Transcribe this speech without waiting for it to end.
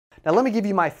Now let me give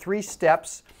you my 3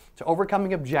 steps to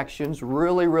overcoming objections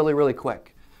really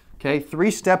quick. Okay, 3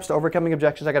 steps to overcoming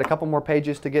objections. I got a couple more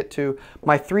pages to get to.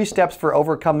 My 3 steps for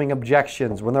overcoming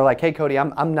objections. When they're like, hey Cody,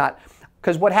 I'm not,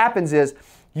 because what happens is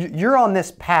you're on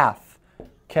this path,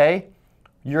 okay?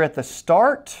 You're at the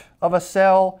start of a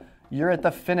cell, you're at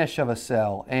the finish of a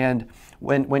cell. And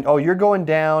when you're going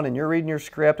down and you're reading your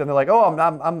script and they're like,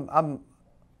 oh,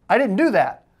 I didn't do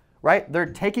that, right? They're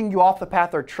taking you off the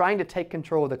path. They're trying to take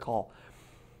control of the call,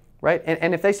 right?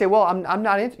 And if they say, well, I'm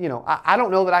not, I don't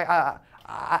know that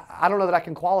I don't know that I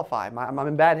can qualify. I'm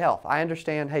in bad health. I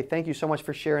understand. Hey, thank you so much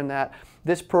for sharing that.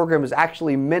 This program is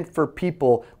actually meant for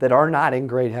people that are not in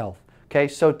great health. Okay,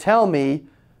 so tell me,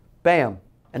 bam,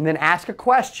 and then ask a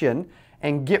question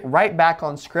and get right back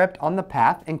on script, on the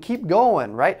path, and keep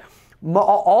going, right?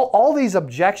 All these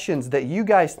objections that you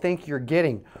guys think you're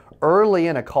getting early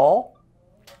in a call,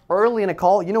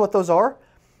 you know what those are?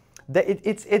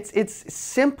 It's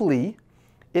simply,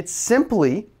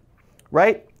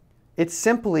 right? It's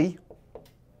simply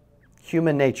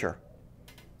human nature.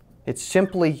 It's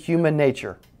simply human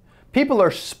nature. People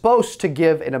are supposed to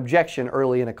give an objection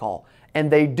early in a call, and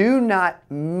they do not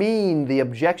mean the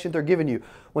objection they're giving you.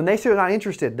 When they say they're not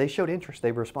interested, they showed interest,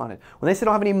 they responded. When they say they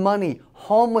don't have any money,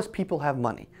 homeless people have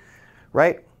money,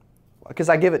 right? Because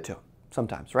I give it to them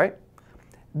sometimes, right?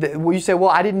 You say, well,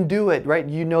 I didn't do it, right?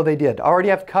 You know they did. I already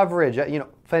have coverage,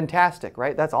 fantastic,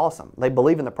 right? That's awesome. They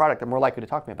believe in the product. They're more likely to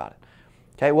talk to me about it.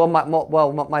 Okay, well,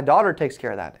 my daughter takes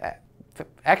care of that.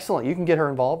 Excellent, you can get her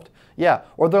involved. Yeah,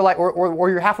 or they're like, or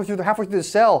you're halfway through the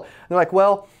cell. They're like,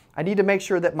 well, I need to make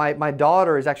sure that my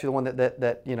daughter is actually the one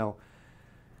that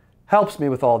helps me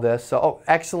with all this. So, oh,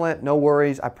 excellent, no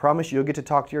worries. I promise you'll get to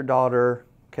talk to your daughter.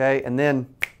 Okay, and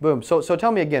then boom. So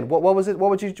tell me again. What was it?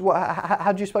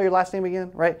 How did you spell your last name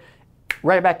again? Right,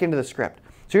 right back into the script.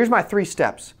 So here's my 3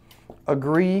 steps: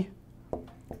 agree,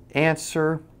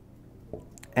 answer,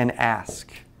 and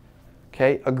ask.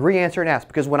 Okay, agree, answer, and ask.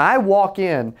 Because when I walk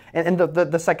in, and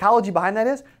the psychology behind that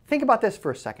is, think about this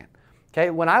for a second.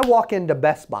 Okay, when I walk into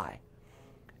Best Buy,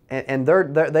 and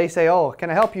they say, oh, can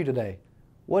I help you today?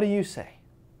 What do you say?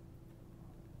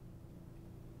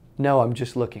 No, I'm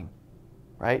just looking.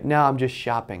 Right? No, I'm just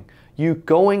shopping. You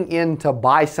going in to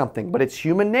buy something, but it's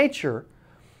human nature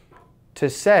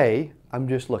to say, I'm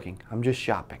just looking, I'm just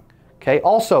shopping. Okay,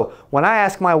 also, when I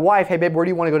ask my wife, hey babe, where do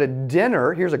you want to go to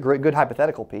dinner? Here's a good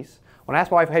hypothetical piece. When I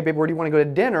ask my wife, hey babe, where do you want to go to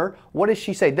dinner? What does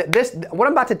she say? What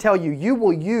I'm about to tell you, you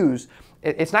will use,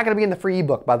 it's not going to be in the free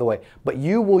ebook, by the way, but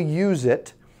you will use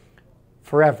it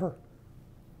forever.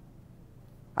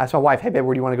 I ask my wife, hey babe,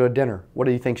 where do you want to go to dinner? What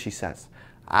do you think she says?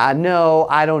 I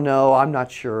don't know, I'm not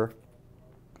sure.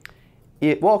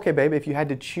 Well, okay babe, if you had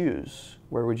to choose,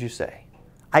 where would you say?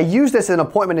 I used this in an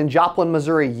appointment in Joplin,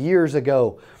 Missouri years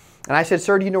ago. And I said,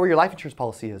 sir, do you know where your life insurance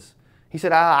policy is? He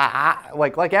said,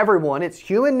 like everyone, it's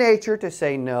human nature to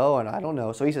say no, and I don't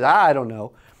know. So he says, I don't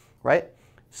know, right?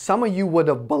 Some of you would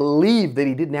have believed that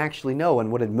he didn't actually know and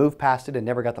would have moved past it and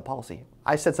never got the policy.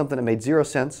 I said something that made 0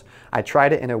 sense. I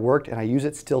tried it and it worked, and I use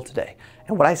it still today.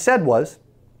 And what I said was,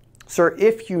 sir,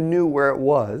 if you knew where it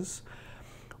was,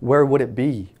 where would it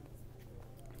be?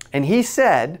 And he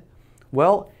said,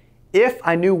 well, if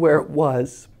I knew where it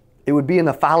was, it would be in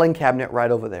the filing cabinet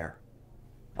right over there.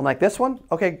 I'm like, this one?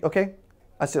 Okay.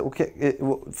 I said, okay,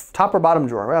 top or bottom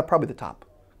drawer? Well, probably the top.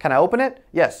 Can I open it?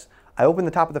 Yes. I opened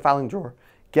the top of the filing drawer.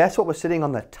 Guess what was sitting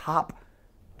on the top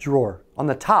drawer? In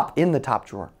the top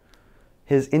drawer.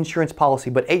 His insurance policy.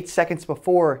 But 8 seconds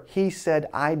before, he said,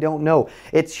 I don't know.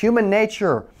 It's human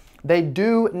nature. They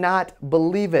do not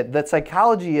believe it. The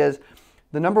psychology is,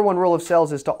 the #1 rule of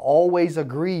sales is to always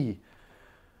agree.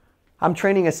 I'm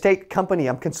training a state company.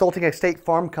 I'm consulting a state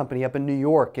farm company up in New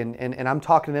York, and I'm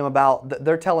talking to them about,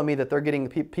 they're telling me that they're getting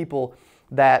people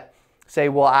that say,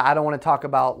 well, I don't want to talk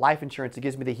about life insurance. It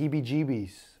gives me the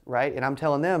heebie-jeebies, right? And I'm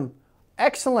telling them,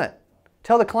 excellent.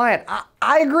 Tell the client,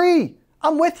 I agree.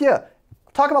 I'm with you.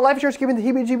 Talking about life insurance giving the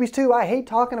heebie-jeebies too. I hate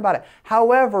talking about it.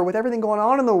 However, with everything going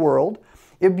on in the world,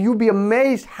 you'd be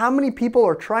amazed how many people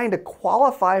are trying to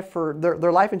qualify for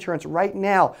their life insurance right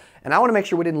now. And I want to make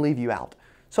sure we didn't leave you out.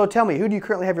 So tell me, who do you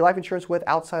currently have your life insurance with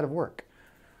outside of work?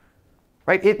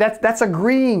 Right? That's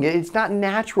agreeing. It's not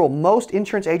natural. Most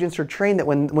insurance agents are trained that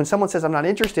when someone says, I'm not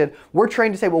interested, we're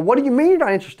trained to say, well, what do you mean you're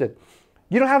not interested?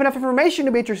 You don't have enough information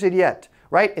to be interested yet.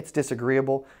 Right? It's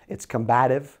disagreeable. It's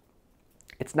combative.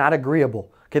 It's not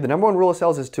agreeable. Okay, the #1 rule of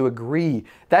sales is to agree.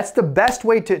 That's the best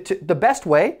way the best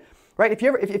way, right? If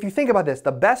you think about this,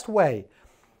 the best way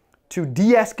to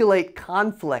de-escalate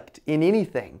conflict in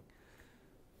anything.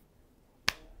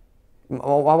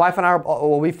 My wife and I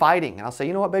will be fighting, and I'll say,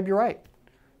 you know what, babe, you're right.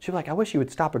 She'll be like, I wish you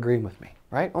would stop agreeing with me,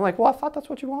 right? I'm like, well, I thought that's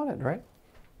what you wanted, right?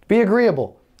 Be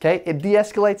agreeable, okay? It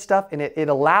de-escalates stuff and it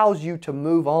allows you to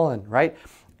move on, right?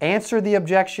 Answer the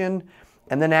objection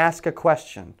and then ask a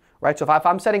question, right? So if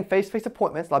I'm setting face-to-face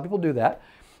appointments, a lot of people do that.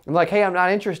 I'm like, hey, I'm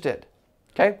not interested,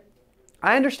 okay?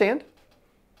 I understand,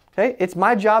 okay? It's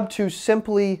my job to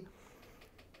simply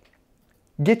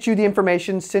get you the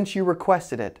information since you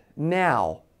requested it.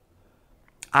 Now,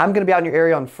 I'm going to be out in your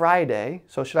area on Friday,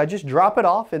 so should I just drop it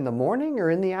off in the morning or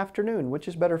in the afternoon? Which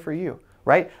is better for you,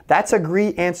 right? That's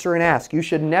agree, answer, and ask. You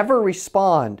should never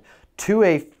respond to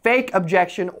a fake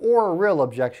objection or a real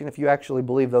objection, if you actually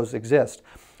believe those exist,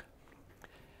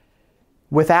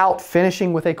 without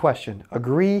finishing with a question.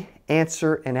 Agree,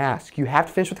 answer, and ask. You have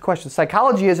to finish with the question.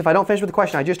 Psychology is if I don't finish with the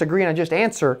question, I just agree and I just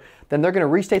answer, then they're going to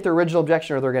restate their original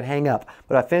objection or they're going to hang up.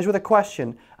 But if I finish with a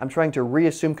question, I'm trying to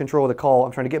reassume control of the call.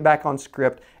 I'm trying to get back on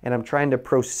script and I'm trying to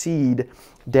proceed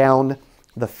down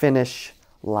the finish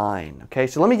line. Okay,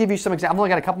 so let me give you some examples. I've only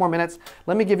got a couple more minutes.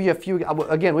 Let me give you a few.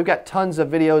 Again, we've got tons of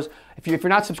videos. If you're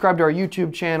not subscribed to our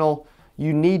YouTube channel,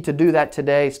 you need to do that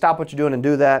today. Stop what you're doing and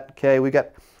do that. Okay, we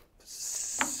got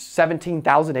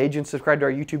 17,000 agents subscribed to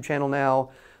our YouTube channel now.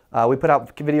 We put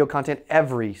out video content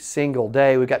every single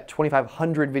day. We've got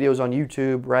 2,500 videos on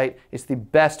YouTube, right? It's the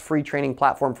best free training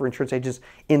platform for insurance agents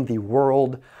in the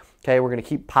world. Okay, we're going to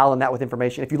keep piling that with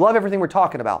information. If you love everything we're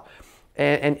talking about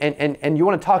and you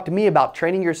want to talk to me about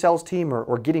training your sales team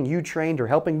or getting you trained or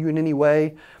helping you in any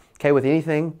way, okay, with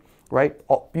anything, right?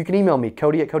 You can email me,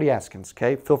 Cody at Cody Askins,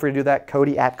 okay? Feel free to do that,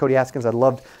 Cody at Cody Askins. I'd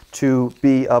love to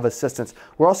be of assistance.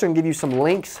 We're also going to give you some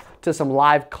links to some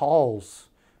live calls,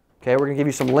 okay? We're going to give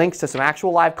you some links to some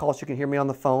actual live calls. You can hear me on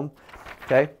the phone,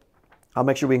 okay? I'll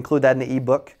make sure we include that in the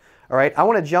ebook, all right? I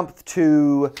want to jump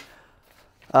to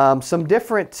some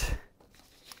different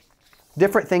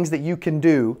things that you can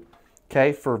do,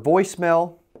 okay, for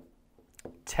voicemail,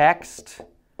 text,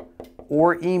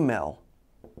 or email,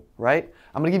 right?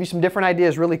 I'm going to give you some different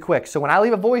ideas really quick. So when I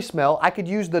leave a voicemail, I could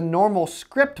use the normal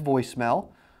script voicemail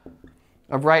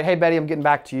of, right, hey, Betty, I'm getting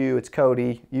back to you. It's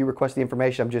Cody. You requested the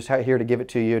information. I'm just here to give it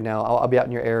to you. Now, I'll be out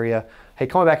in your area. Hey,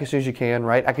 call me back as soon as you can,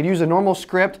 right? I could use a normal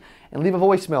script and leave a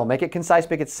voicemail. Make it concise,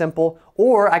 make it simple.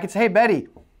 Or I could say, hey, Betty,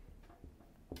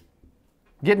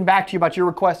 getting back to you about your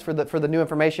request for the new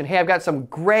information. Hey, I've got some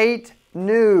great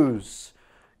news.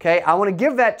 Okay, I want to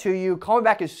give that to you. Call me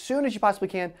back as soon as you possibly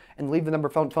can and leave the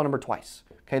phone number twice.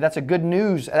 Okay, that's a good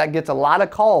news. That gets a lot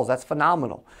of calls. That's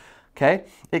phenomenal. Okay,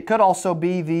 it could also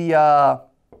be the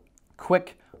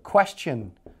quick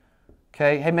question.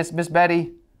 Okay, hey, Miss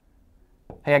Betty.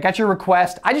 Hey, I got your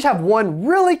request. I just have one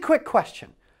really quick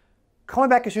question. Call me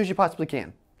back as soon as you possibly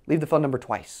can. Leave the phone number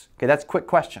twice. Okay, that's a quick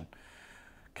question.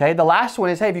 Okay, the last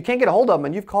one is, hey, if you can't get a hold of them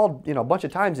and you've called, a bunch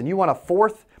of times and you want a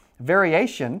fourth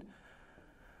variation,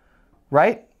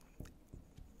 right?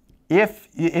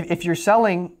 If you're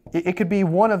selling, it could be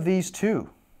one of these two,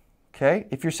 okay?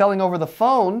 If you're selling over the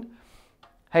phone,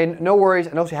 hey, no worries.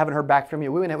 I know you haven't heard back from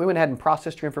you. We went ahead and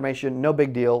processed your information. No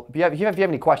big deal. If you have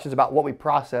any questions about what we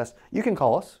processed, you can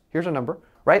call us. Here's our number,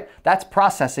 right? That's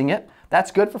processing it.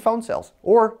 That's good for phone sales.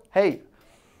 Or, hey,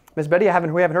 Miss Betty, we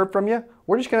haven't heard from you.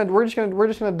 We're just gonna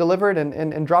deliver it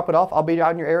and drop it off. I'll be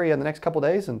out in your area in the next couple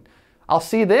days, and I'll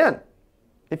see you then.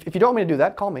 If you don't want me to do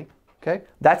that, call me. Okay,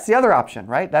 that's the other option,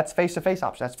 right? That's face-to-face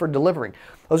option. That's for delivering.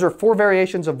 Those are 4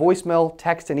 variations of voicemail,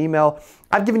 text, and email.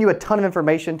 I've given you a ton of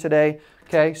information today.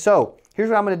 Okay, so here's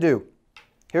what I'm going to do.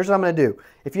 Here's what I'm going to do.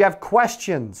 If you have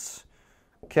questions,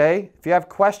 okay, if you have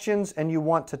questions and you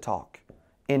want to talk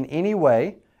in any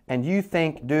way, and you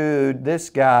think, dude, this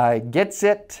guy gets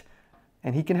it,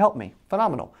 and he can help me,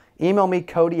 phenomenal. Email me,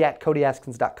 Cody at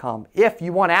CodyAskins.com. If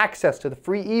you want access to the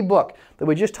free ebook that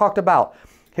we just talked about,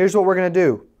 here's what we're going to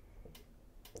do.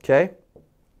 Okay,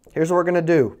 here's what we're going to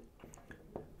do.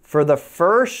 For the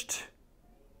first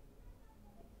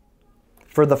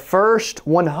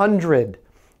 100,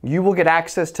 you will get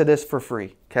access to this for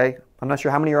free. Okay, I'm not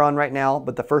sure how many you're on right now,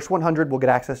 but the first 100 will get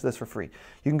access to this for free.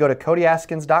 You can go to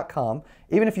CodyAskins.com.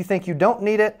 Even if you think you don't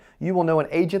need it, you will know an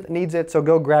agent that needs it, so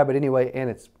go grab it anyway, and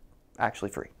it's actually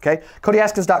free. Okay,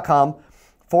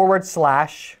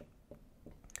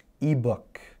 CodyAskins.com/ebook.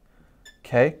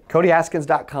 Okay,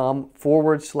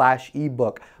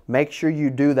 CodyAskins.com/ebook. Make sure you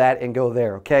do that and go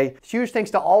there, okay? Huge thanks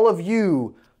to all of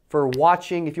you for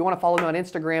watching. If you want to follow me on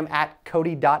Instagram at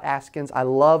Cody.Askins. I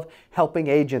love helping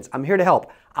agents. I'm here to help.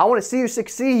 I want to see you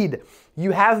succeed.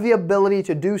 You have the ability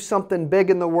to do something big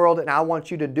in the world, and I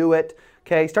want you to do it,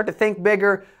 okay? Start to think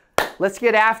bigger. let's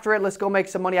get after it. Let's go make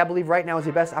some money. I believe right now is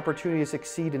the best opportunity to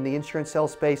succeed in the insurance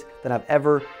sales space that I've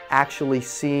ever actually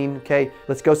seen. Okay,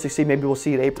 let's go succeed. Maybe we'll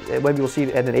see it at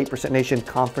an 8% Nation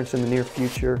conference in the near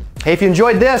future. Hey, if you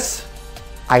enjoyed this,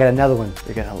 I got another one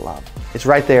you're gonna love. It's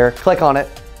right there. Click on it.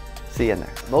 See you in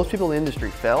there. Most people in the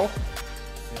industry fail.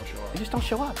 They just don't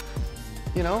show up.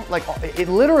 You know, like it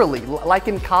literally, like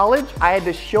in college, I had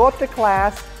to show up to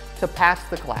class to pass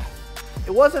the class.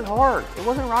 It wasn't hard. It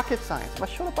wasn't rocket science. If I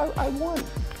showed up, I won.